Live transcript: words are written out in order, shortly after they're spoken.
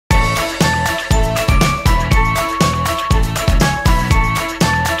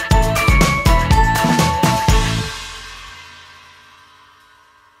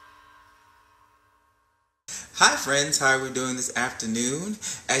friends, how are we doing this afternoon?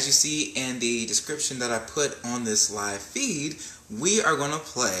 As you see in the description that I put on this live feed, we are going to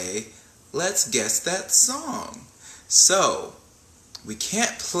play Let's Guess That Song. So, we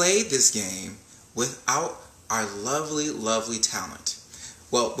can't play this game without our lovely, lovely talent.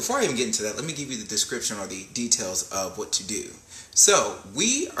 Well, before I even get into that, let me give you the description or the details of what to do. So,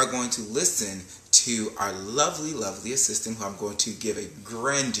 we are going to listen to our lovely, lovely assistant, who I'm going to give a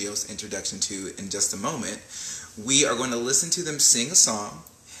grandiose introduction to in just a moment. We are going to listen to them sing a song,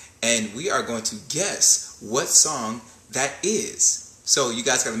 and we are going to guess what song that is. So you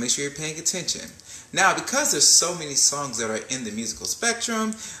guys got to make sure you're paying attention. Now, because there's so many songs that are in the musical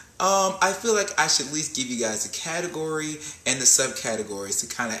spectrum, I feel like I should at least give you guys the category and the subcategories to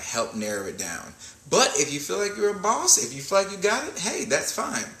kind of help narrow it down. But if you feel like you're a boss, if you feel like you got it, hey, that's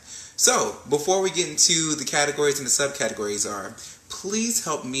fine. So, before we get into the categories and the subcategories please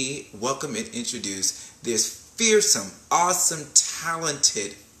help me welcome and introduce this fearsome, awesome,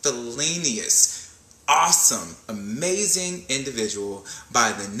 talented, felonious, awesome, amazing individual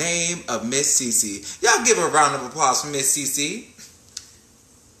by the name of Miss CeCe. Y'all give her a round of applause for Miss CeCe.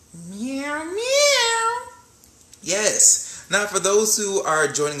 Meow, meow. Yes. Now, for those who are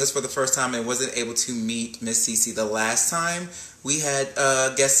joining us for the first time and wasn't able to meet Miss CeCe the last time we had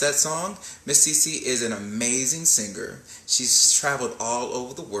guessed that song, Miss CeCe is an amazing singer. She's traveled all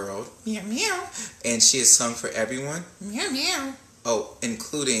over the world. Meow, meow. And she has sung for everyone. Meow, meow. Oh,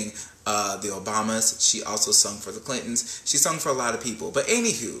 including the Obamas. She also sung for the Clintons. She sung for a lot of people. But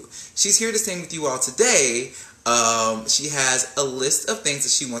anywho, she's here to sing with you all today. She has a list of things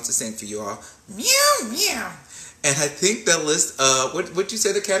that she wants to sing for you all. Meow, meow. And I think the list, what you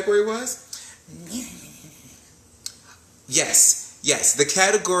said the category was? Yes, the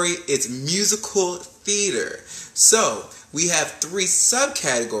category is musical theater. So, we have 3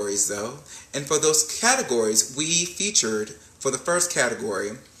 subcategories though, and for those categories, we featured, for the first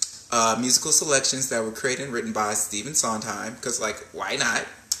category, musical selections that were created and written by Stephen Sondheim, because like, why not?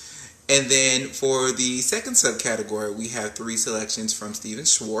 And then for the second subcategory, we have 3 selections from Stephen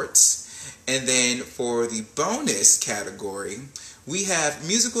Schwartz. And then for the bonus category, we have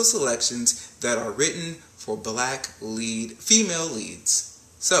musical selections that are written for female leads.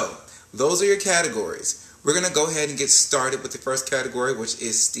 So, those are your categories. We're going to go ahead and get started with the first category, which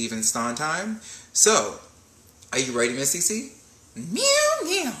is Stephen Sondheim. So, are you ready, Miss CeCe? Meow,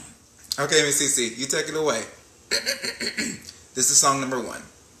 meow. Okay, Miss CeCe, you take it away. This is song number 1.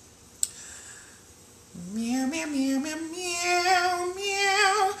 Meow, meow, meow, meow, meow,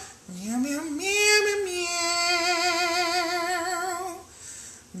 meow. Meow, meow, meow, meow, meow.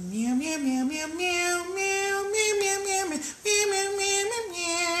 Meow, meow, meow, meow, meow, meow, meow, meow, meow, meow, meow, meow, meow,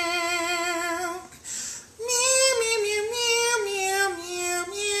 meow. Meow, meow, meow, meow, meow,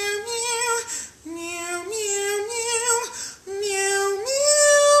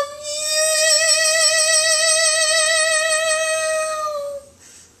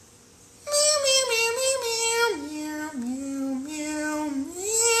 meow, meow, meow, meow, meow,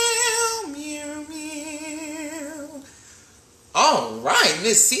 meow, meow, meow. All right,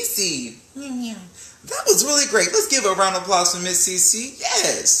 Miss CeCe. That was really great. Let's give a round of applause for Miss CeCe.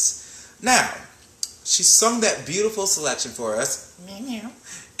 Yes. Now, she sung that beautiful selection for us.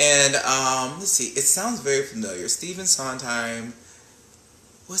 And let's see. It sounds very familiar. Stephen Sondheim.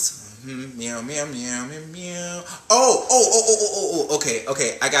 What's meow, meow, meow, meow, meow. Oh. Okay.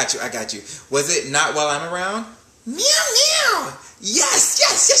 I got you. Was it Not While I'm Around? Meow, meow. Yes.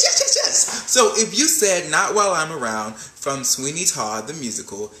 So if you said Not While I'm Around from Sweeney Todd, the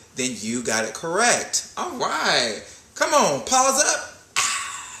musical, then you got it correct. All right. Come on, pause up.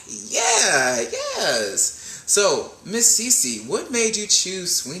 Yes. So, Miss CeCe, what made you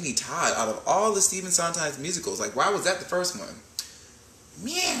choose Sweeney Todd out of all the Stephen Sondheim's musicals? Like, why was that the first one?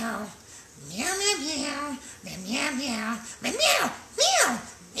 Meow. Meow, meow, meow. Meow, meow, meow. Meow, meow, meow.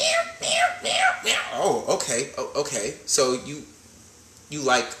 Meow, meow, meow, meow. Oh, okay. So you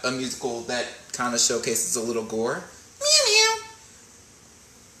like a musical that kind of showcases a little gore? Meow,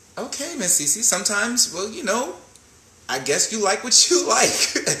 meow. Okay, Miss CeCe. Sometimes, well, you know, I guess you like what you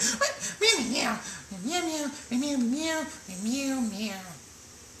like. Meow, meow. Meow, meow. Meow, meow. Meow, meow.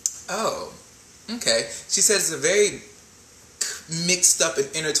 Oh, okay. She says it's a very mixed up and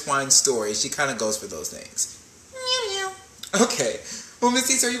intertwined story. She kind of goes for those things. Meow, meow. Okay. Well, Miss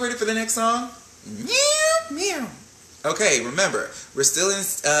CeCe, are you ready for the next song? Meow, meow. Okay, remember, we're still in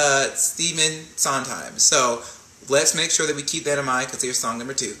Stephen Sondheim. So, let's make sure that we keep that in mind, because here's song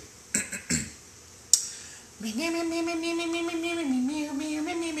number 2.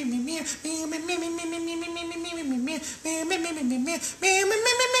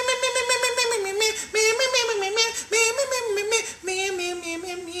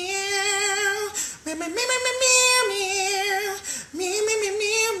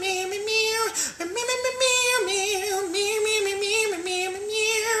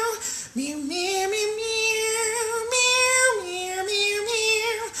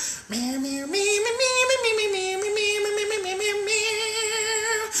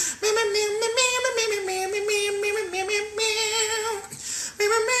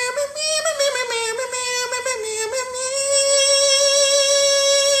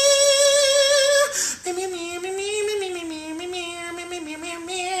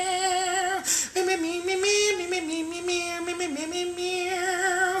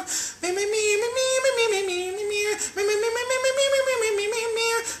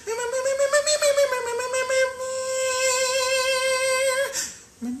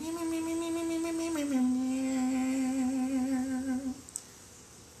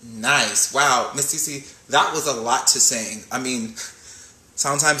 Nice. Wow, Miss CeCe, that was a lot to sing. I mean,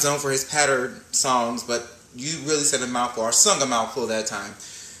 sometimes known for his patterned songs, but you really said a mouthful, or sung a mouthful that time.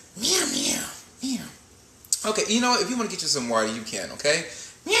 Meow, meow, meow. Okay, you know, if you want to get you some water, you can, okay?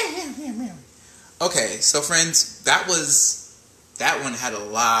 Meow, meow, meow, meow. Okay, so friends, that one had a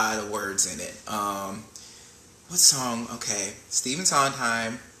lot of words in it. What song? Okay, Stephen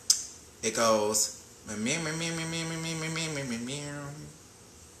Sondheim. It goes meow, meow, meow, meow, meow, meow, meow, meow, meow, meow.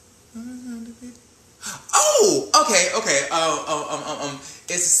 Oh, okay.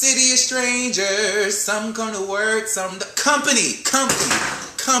 It's a city of strangers. Some come to work, some company.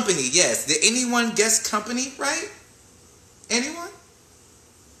 Yes. Did anyone guess company right? Anyone?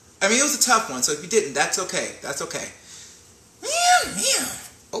 I mean, it was a tough one, so if you didn't, that's okay.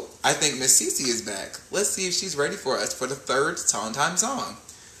 Oh, I think Miss CeCe is back. Let's see if she's ready for us for the third Sondheim song.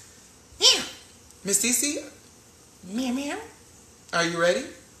 Meow. Miss CeCe? Meow, meow. Are you ready?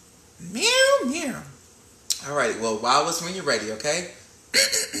 Meow, meow. All right, well, wow us when you're ready, okay?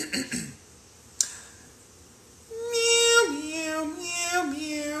 Meow, meow, meow,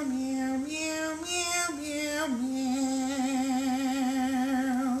 meow, meow, meow, meow, meow, meow.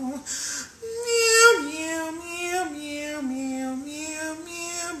 Meow, meow, meow, meow, meow, meow,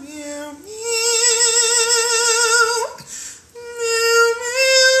 meow, meow.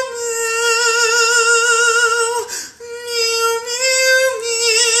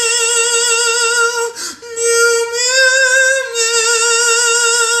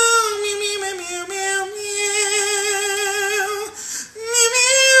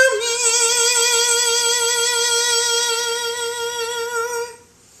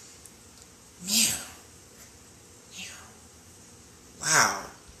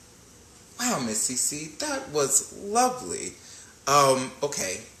 Wow, Miss CeCe, that was lovely.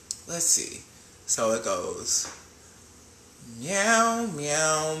 Okay, let's see. So it goes meow,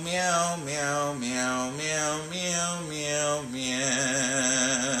 meow, meow, meow, meow, meow, meow, meow, meow.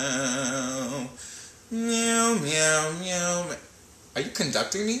 Meow, meow, meow. Are you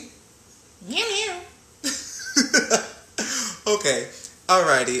conducting me? Meow, meow. Okay,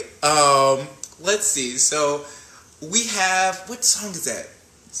 alrighty. Let's see. So we have, what song is that?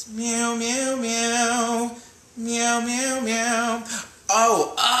 It's meow, meow, meow, meow, meow, meow.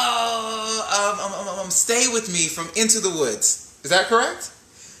 Stay With Me from Into the Woods. Is that correct?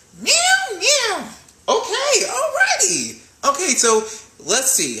 Meow, meow. Okay, alrighty. Okay, so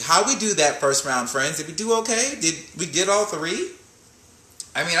let's see how we do that first round, friends. Did we do okay? Did we get all three?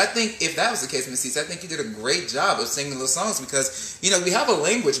 I mean, I think if that was the case, Miss CeCe, I think you did a great job of singing those songs because, you know, we have a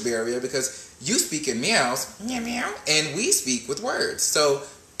language barrier because you speak in meows, meow, meow, and we speak with words. So,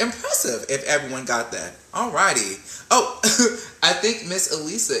 impressive if everyone got that. Alrighty. Oh, I think Miss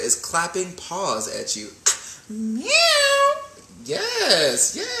Elisa is clapping paws at you. Meow.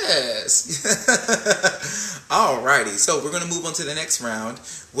 Yes. Alrighty. So, we're going to move on to the next round,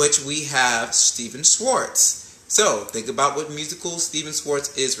 which we have Stephen Schwartz. So, think about what musical Stephen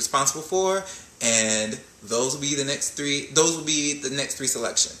Schwartz is responsible for, and those will be the next three. Those will be the next three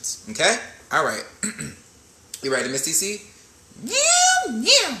selections. Okay? All right. You ready, Miss CeCe? Meow,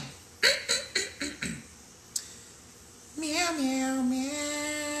 meow. Meow, meow, meow.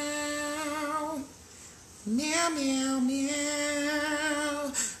 Meow, meow,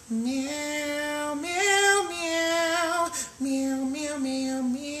 meow. Meow, meow, meow. Meow, meow, meow,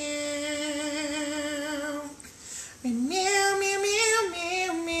 meow. Meow, meow, meow,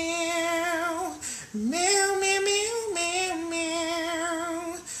 meow, meow. Meow, meow, meow, meow,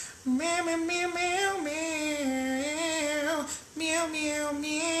 meow. Meow, meow, meow, meow, meow. Meow, meow,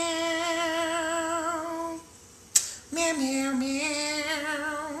 meow. Meow, meow, meow.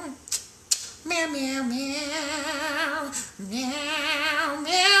 Meow, meow, meow. Meow,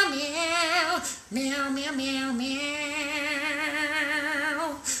 meow, meow. Meow, meow, meow, meow.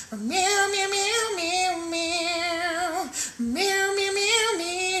 Meow, meow, meow, meow, meow. Meow, meow, meow,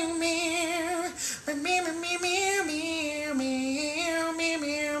 meow, meow. Meow, meow, meow, meow, meow, meow,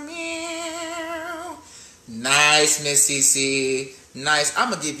 meow, meow. Nice, Miss CeCe. Nice. I'm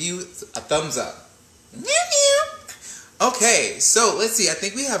going to give you a thumbs up. Meow, meow. Okay, so let's see. I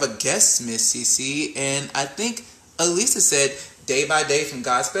think we have a guest, Miss CeCe, and I think Elisa said Day by Day from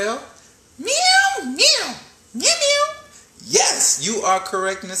Godspell. Meow, meow, meow, meow. Yes, you are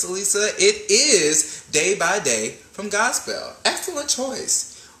correct, Miss Elisa. It is Day by Day from Godspell. Excellent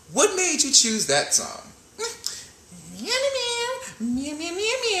choice. What made you choose that song? Meow, meow, meow, meow,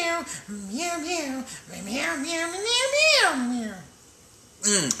 meow, meow, meow, meow, meow, meow, meow.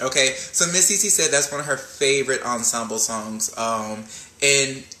 Okay, so Miss CeCe said that's one of her favorite ensemble songs,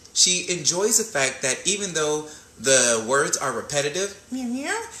 and she enjoys the fact that even though the words are repetitive,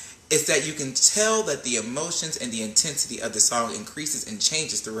 it's that you can tell that the emotions and the intensity of the song increases and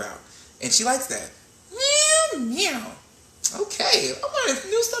changes throughout, and she likes that. Meow, meow. Okay, I'm learning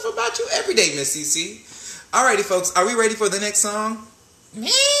new stuff about you every day, Miss CeCe. Alrighty, folks, are we ready for the next song?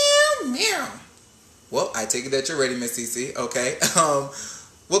 Meow, meow. Well, I take it that you're ready, Miss CeCe. Okay.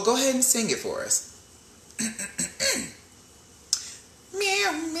 Well, go ahead and sing it for us.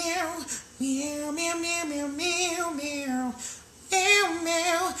 Meow, meow, meow, meow, meow, meow, meow, meow,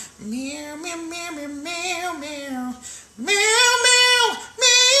 meow, meow, meow, meow, meow, meow, meow, meow, meow,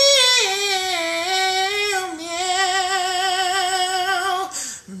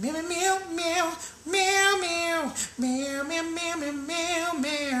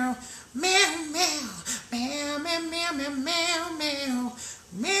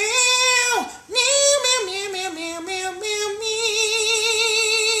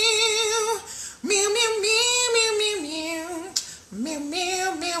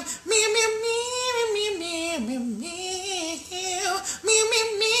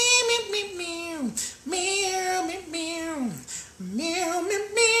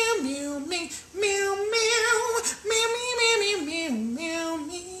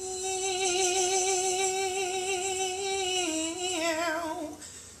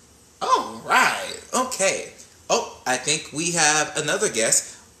 Okay. Oh, I think we have another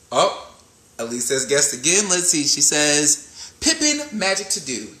guest. Oh, Elise says guest again. Let's see. She says, Pippin Magic to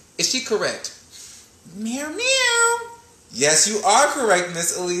Do. Is she correct? Meow, meow. Yes, you are correct,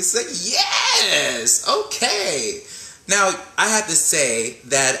 Miss Elisa. Yes. Okay. Now, I have to say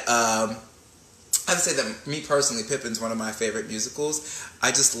that, me personally, Pippin's one of my favorite musicals.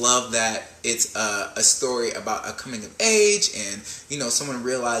 I just love that it's a story about a coming of age and, you know, someone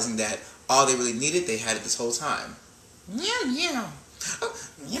realizing that all they really needed, they had it this whole time. Meow, meow. Oh,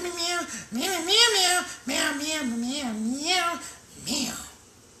 meow, meow, meow, meow, meow, meow, meow, meow, meow.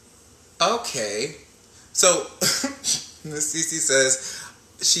 Okay. So, Miss CeCe says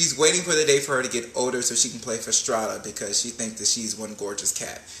she's waiting for the day for her to get older so she can play Frustrata because she thinks that she's one gorgeous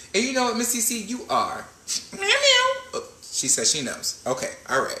cat. And you know what, Miss CeCe, you are. Meow, meow. Oh, she says she knows. Okay,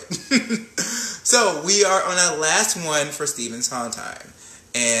 all right. So, we are on our last one for Stephen Sondheim.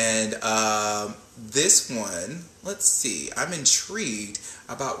 And this one, let's see, I'm intrigued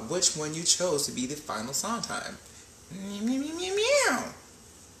about which one you chose to be the final Sondheim. Meow, meow, meow, meow.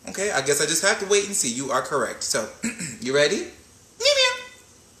 Okay, I guess I just have to wait and see. You are correct. So, you ready? Meow, meow.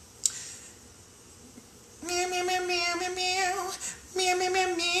 Meow, meow, meow, meow, meow, meow. Meow, meow, meow,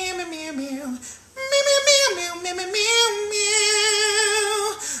 meow, meow, meow, meow.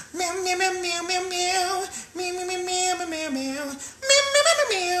 Meow, meow, meow, meow, meow, meow, meow. Meow, meow, meow, meow, meow, meow. Meow, meow, meow, meow, meow, meow, meow. Meow, meow,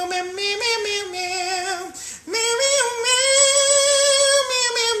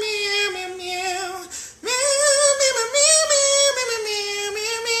 meow, meow, meow,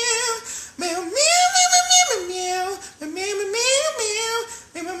 meow, meow, meow.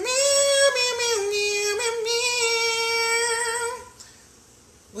 Meow, meow, meow, meow, meow, meow, meow.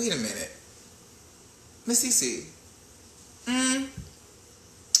 Wait a minute. Miss CeCe.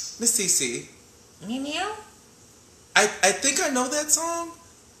 Miss CeCe. Meow? I think I know that song,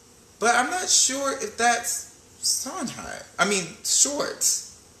 but I'm not sure if that's Sondheim. I mean,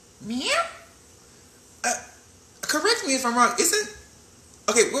 Shorts. Meow? Correct me if I'm wrong. Isn't...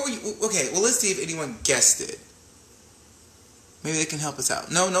 Okay, what were you... Okay, well, let's see if anyone guessed it. Maybe they can help us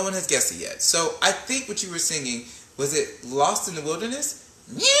out. No, no one has guessed it yet. So, I think what you were singing, was it Lost in the Wilderness?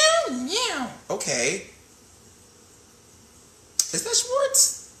 Meow, meow. Okay. Is that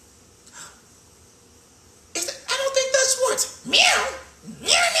Schwartz? I don't think that's Schwartz. Meow. Meow,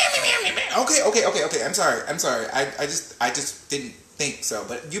 meow, meow, meow, meow. Okay. I'm sorry. I just didn't think so.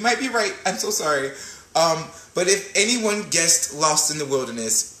 But you might be right. I'm so sorry. But if anyone guessed Lost in the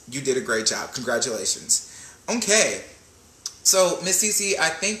Wilderness, You did a great job. Congratulations. Okay. So, Miss CeCe, I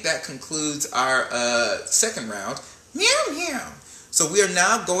think that concludes our second round. Meow, meow. So we are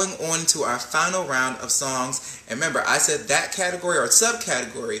now going on to our final round of songs. And remember, I said that category or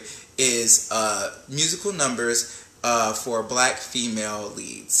subcategory is musical numbers for black female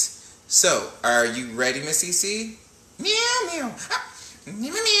leads. So, are you ready, Miss CeCe? Meow, meow.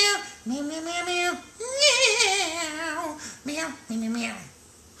 Meow, meow, meow, meow, meow, meow, meow, meow, meow, meow.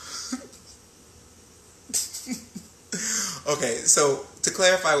 Okay, so to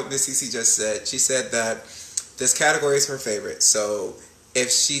clarify what Miss CeCe just said, she said that this category is her favorite. So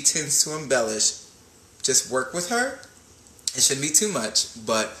if she tends to embellish, just work with her. It shouldn't be too much,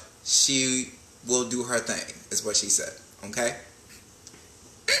 but she will do her thing, is what she said. Okay?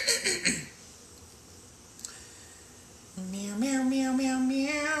 Meow, meow, meow, meow,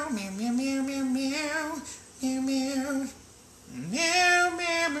 meow, meow, meow, meow, meow, meow, meow, meow. Meow,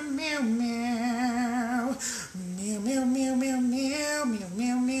 meow, meow, meow, meow. Meow, meow, meow, meow, meow, meow,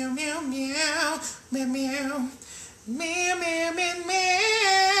 meow, meow, meow, meow, meow, meow. Meow, meow, meow,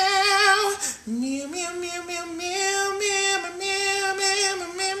 meow. Meow, meow, meow, meow, meow, meow, meow, meow, meow,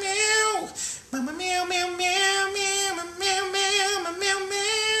 meow, meow. Mama, meow, meow, meow, meow, meow, meow, meow, meow, meow.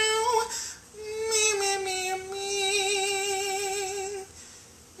 Meow, meow, meow, meow.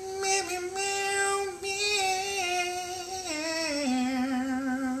 Meow, meow,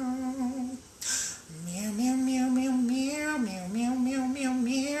 meow, meow. Meow, meow, meow, meow, meow, meow, meow, meow, meow,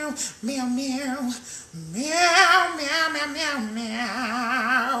 meow, meow, meow. Meow, meow, meow, meow,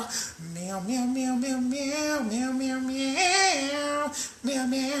 meow. Meow, meow, meow, meow, meow, meow, meow, meow. Meow,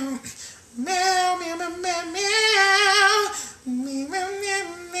 meow. Meow, meow, meow, meow, meow. Meow, meow, meow,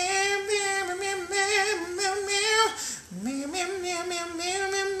 meow, meow, meow, meow, meow. Meow, meow, meow, meow, meow,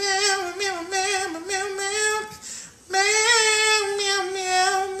 meow, meow, meow, meow, meow, meow. Meow, meow,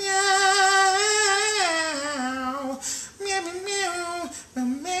 meow, meow. Meow, meow, meow,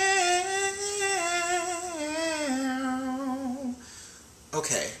 meow.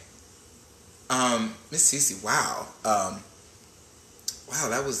 Okay. Miss CeCe, wow. Wow,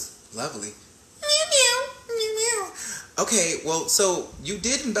 that was lovely. Meow, meow, meow, meow. Okay, well, so you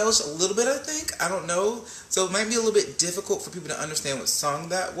did embellish a little bit, I think. I don't know. So it might be a little bit difficult for people to understand what song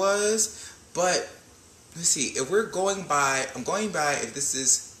that was. But, let's see. If we're going by, I'm going by if this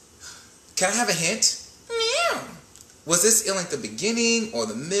is, can I have a hint? Meow. Was this in like the beginning or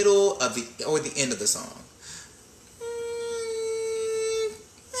the middle of the, or the end of the song?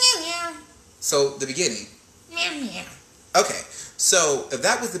 Meow, meow. So, the beginning. Meow, meow. Okay, so if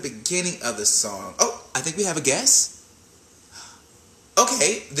that was the beginning of the song, oh, I think we have a guess.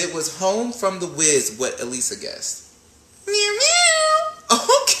 Okay, that was Home from the Wiz, what Elisa guessed. Meow, meow.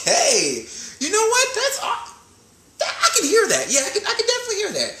 Okay, you know what? I can hear that. Yeah, I can definitely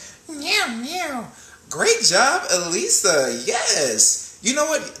hear that. Meow, meow. Great job, Elisa. Yes. You know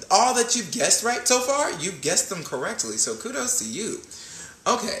what? All that you've guessed right so far, you've guessed them correctly. So kudos to you.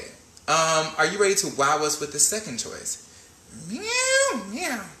 Okay. Are you ready to wow us with the second choice? Meow,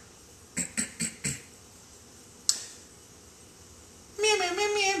 meow. Meow, meow, meow,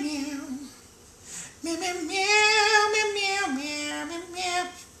 meow, meow. Meow, meow, meow, meow, meow, meow, meow.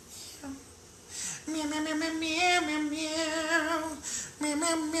 Meow, meow, meow, meow, meow, meow, meow. Meow,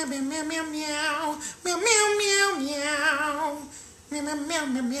 meow, meow, meow, meow, meow, meow. Meow, meow,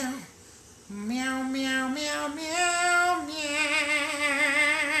 meow, meow. Meow, meow, meow, meow, meow.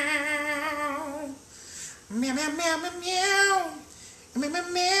 Meow, meow, meow,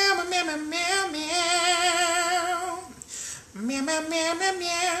 meow, meow. Meow, meow, meow, meow, meow. Meow, meow, meow, meow, meow, meow, meow. Meow, meow, meow, meow, meow.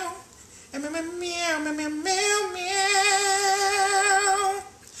 Meow, meow, meow, meow, meow, meow.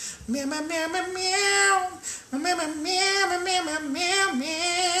 Meow, meow, meow, meow, meow. Meow, meow, meow, meow, meow, meow, meow, meow.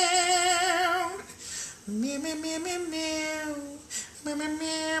 Meow, meow, meow, meow, meow. Meow,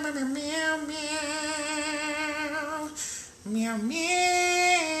 meow, meow, meow, meow, meow. Meow, meow.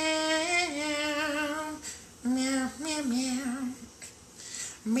 Meow, meow, meow.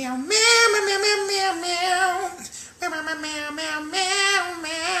 Meow, meow, meow, meow, meow, meow, meow.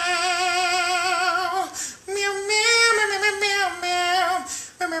 Meow, meow, meow, meow, meow, meow.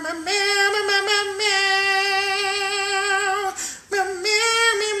 Meow, meow, meow, meow, meow, meow. Meow,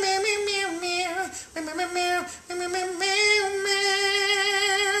 meow, meow, meow, meow, meow, meow.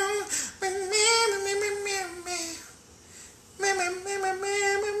 Meow, meow, meow, meow, meow,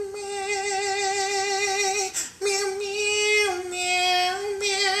 meow,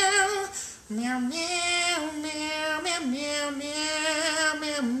 meow. Meow, meow, meow, meow, meow, meow,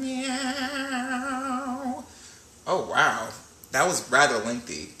 meow, meow. Oh wow, that was rather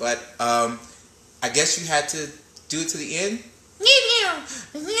lengthy, but I guess you had to do it to the end.